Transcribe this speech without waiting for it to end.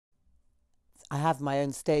I have my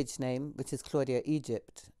own stage name, which is Claudia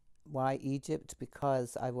Egypt. Why Egypt?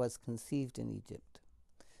 Because I was conceived in Egypt.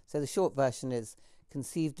 So the short version is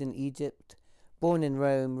conceived in Egypt, born in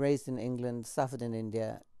Rome, raised in England, suffered in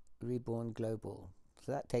India, reborn global.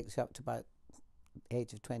 So that takes you up to about the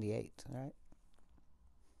age of 28, right?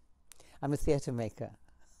 I'm a theatre maker.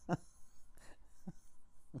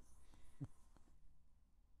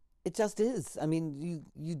 It just is. I mean,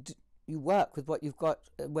 you work with what you've got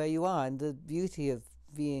where you are, and the beauty of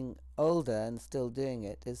being older and still doing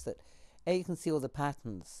it is that you can see all the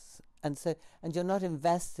patterns, and you're not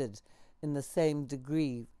invested in the same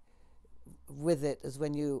degree with it as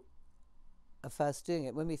when you are first doing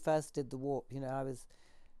it. When we first did the warp, I was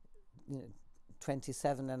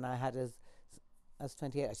 27, and I was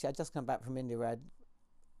 28. Actually, I'd just come back from India where I'd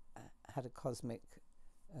had a cosmic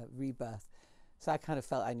rebirth. So I kind of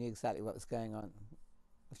felt I knew exactly what was going on,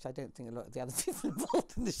 which I don't think a lot of the other people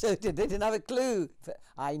involved in the show did. They didn't have a clue, but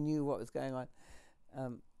I knew what was going on.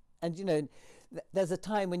 And there's a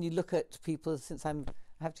time when you look at people, I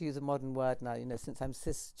have to use a modern word now, since I'm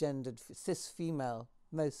cisgendered, cis female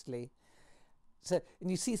mostly. So, and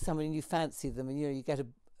you see someone and you fancy them, and you get a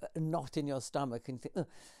knot in your stomach, and you think,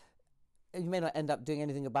 and you may not end up doing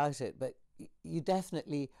anything about it, but you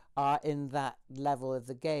definitely are in that level of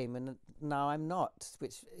the game, and now I'm not,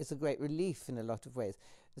 which is a great relief in a lot of ways.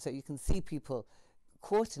 So you can see people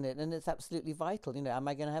caught in it, and it's absolutely vital. Am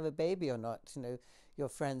I going to have a baby or not? Your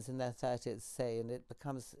friends in their 30s say, and it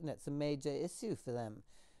becomes, it's a major issue for them.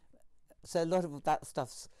 So a lot of that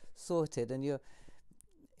stuff's sorted, and you're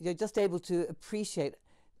just able to appreciate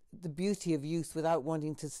the beauty of youth without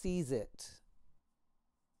wanting to seize it.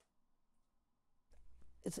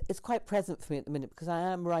 It's quite present for me at the minute because I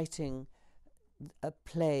am writing a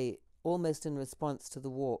play almost in response to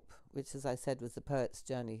the warp, which, as I said, was the poet's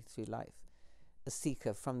journey through life, a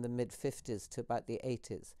seeker from the mid-50s to about the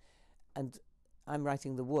 80s. And I'm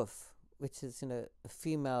writing The Woof, which is, a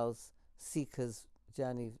female's seeker's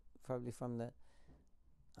journey, probably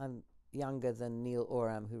I'm younger than Neil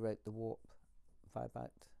Oram, who wrote The Warp, by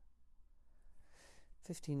about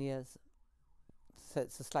 15 years. So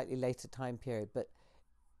it's a slightly later time period, but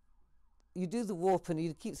you do the warp and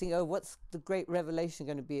you keep thinking, what's the great revelation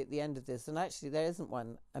going to be at the end of this? And actually there isn't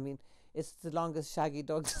one. I mean, it's the longest shaggy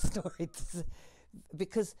dog story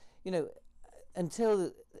because,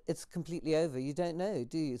 until it's completely over, you don't know,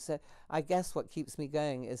 do you? So I guess what keeps me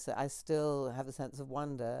going is that I still have a sense of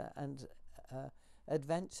wonder and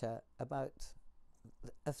adventure about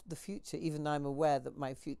the future, even though I'm aware that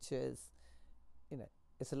my future is,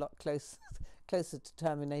 it's a lot closer to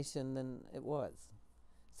termination than it was.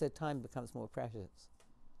 So time becomes more precious.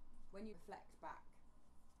 When you reflect back,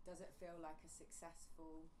 does it feel like a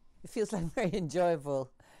successful... It feels like very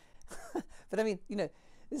enjoyable. But I mean, this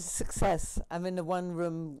is success. I'm in a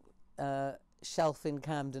one-room shelf in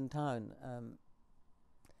Camden Town.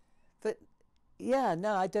 But yeah,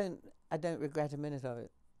 no, I don't regret a minute of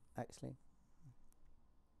it, actually.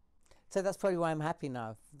 So that's probably why I'm happy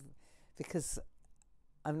now, because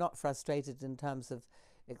I'm not frustrated in terms of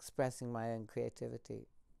expressing my own creativity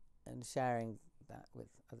and sharing that with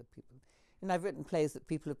other people. And I've written plays that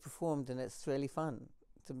people have performed, and it's really fun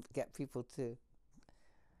to get people to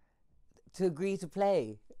agree to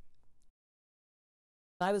play.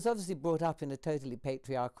 I was obviously brought up in a totally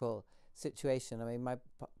patriarchal situation. I mean, my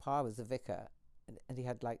pa was a vicar, and he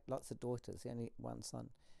had lots of daughters. He only one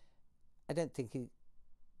son. I don't think he...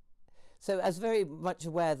 So I was very much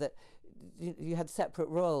aware that you had separate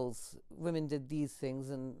roles. Women did these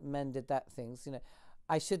things and men did that things.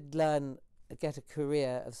 I should get a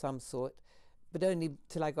career of some sort, but only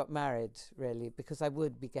till I got married, really, because I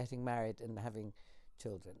would be getting married and having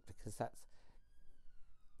children, because that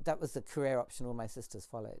was the career option all my sisters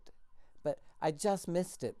followed. But I just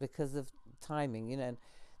missed it because of timing, and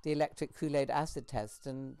the electric Kool-Aid acid test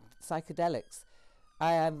and psychedelics.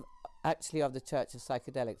 I am actually of the Church of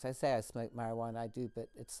Psychedelics. I say I smoke marijuana, I do, but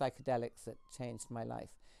it's psychedelics that changed my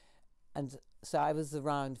life. And so I was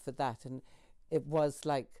around for that, and it was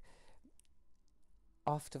like,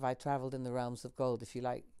 oft have I travelled in the realms of gold, if you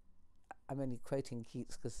like. I'm only quoting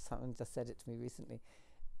Keats because someone just said it to me recently.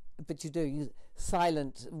 But you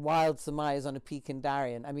silent, wild surmise on a peak in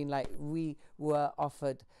Darien. I mean, we were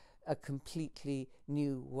offered a completely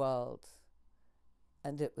new world.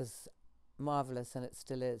 And it was marvellous, and it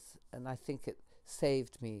still is. And I think it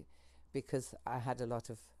saved me because I had a lot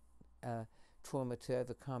of trauma to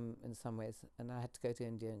overcome in some ways. And I had to go to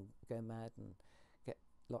India and go mad and get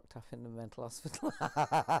locked up in a mental hospital.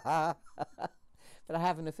 But I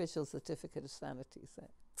have an official certificate of sanity, so...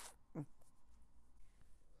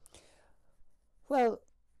 Well,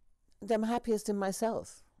 I'm happiest in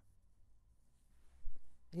myself.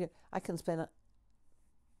 Yeah, I can spend, I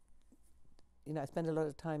spend a lot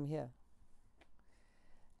of time here.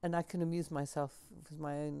 And I can amuse myself with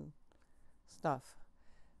my own stuff.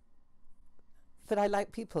 But I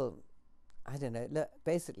like people. I don't know. Look,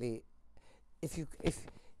 basically, if you've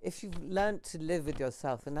learned to live with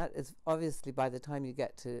yourself, and that is obviously by the time you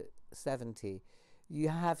get to 70,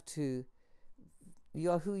 you're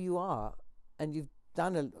who you are, and you've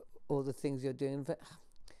done all the things you're doing.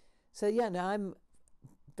 So yeah, now I'm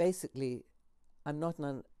not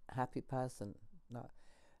an unhappy person. No,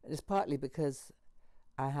 it's partly because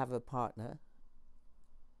I have a partner.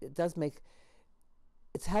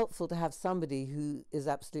 It's helpful to have somebody who is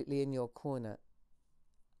absolutely in your corner.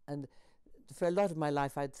 And for a lot of my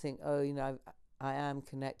life, I'd think, oh, I am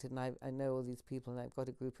connected, and I know all these people, and I've got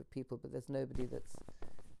a group of people, but there's nobody that's.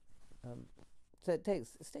 So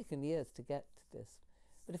it's taken years to get to this.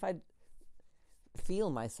 But if I feel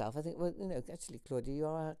myself, I think, well, actually, Claudia, you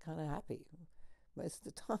are kind of happy most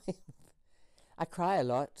of the time. I cry a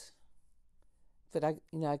lot, but I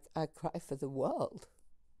cry for the world.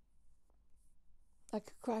 I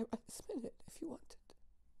could cry right this minute if you wanted.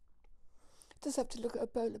 Just have to look at a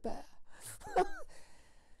polar bear.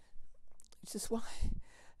 Which is why.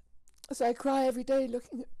 So I cry every day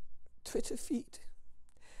looking at Twitter feed.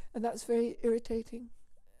 And that's very irritating.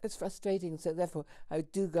 It's frustrating. So therefore, I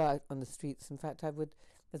do go out on the streets. In fact,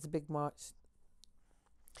 there's a big march.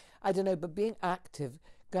 I don't know, but being active,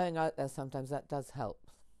 going out there sometimes, that does help.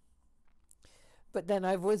 But then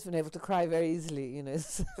I've always been able to cry very easily,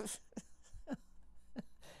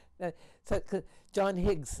 So John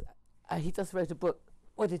Higgs, he just wrote a book.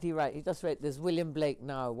 What did he write? He just wrote this William Blake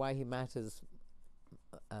Now, Why He Matters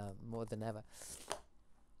More Than Ever.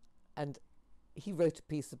 And he wrote a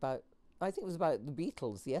piece about, I think it was about the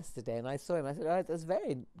Beatles yesterday, and I saw him. I said, oh, that's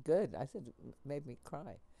very good. I said, it made me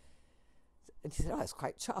cry. And he said, oh, I was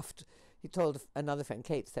quite chuffed. He told another friend,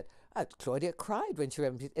 Kate, said, oh, Claudia cried when she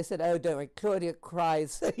read it. I said, oh, don't worry, Claudia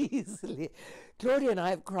cries so easily. Claudia and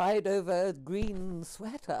I have cried over a green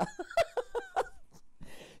sweater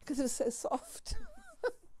because it was so soft.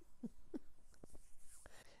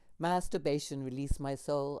 Masturbation released my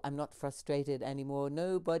soul. I'm not frustrated anymore.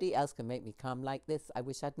 Nobody else can make me come like this. I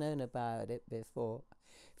wish I'd known about it before.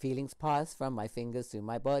 Feelings pass from my fingers through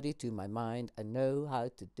my body to my mind. I know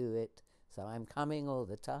how to do it, so I'm coming all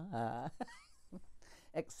the time,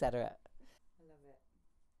 etc.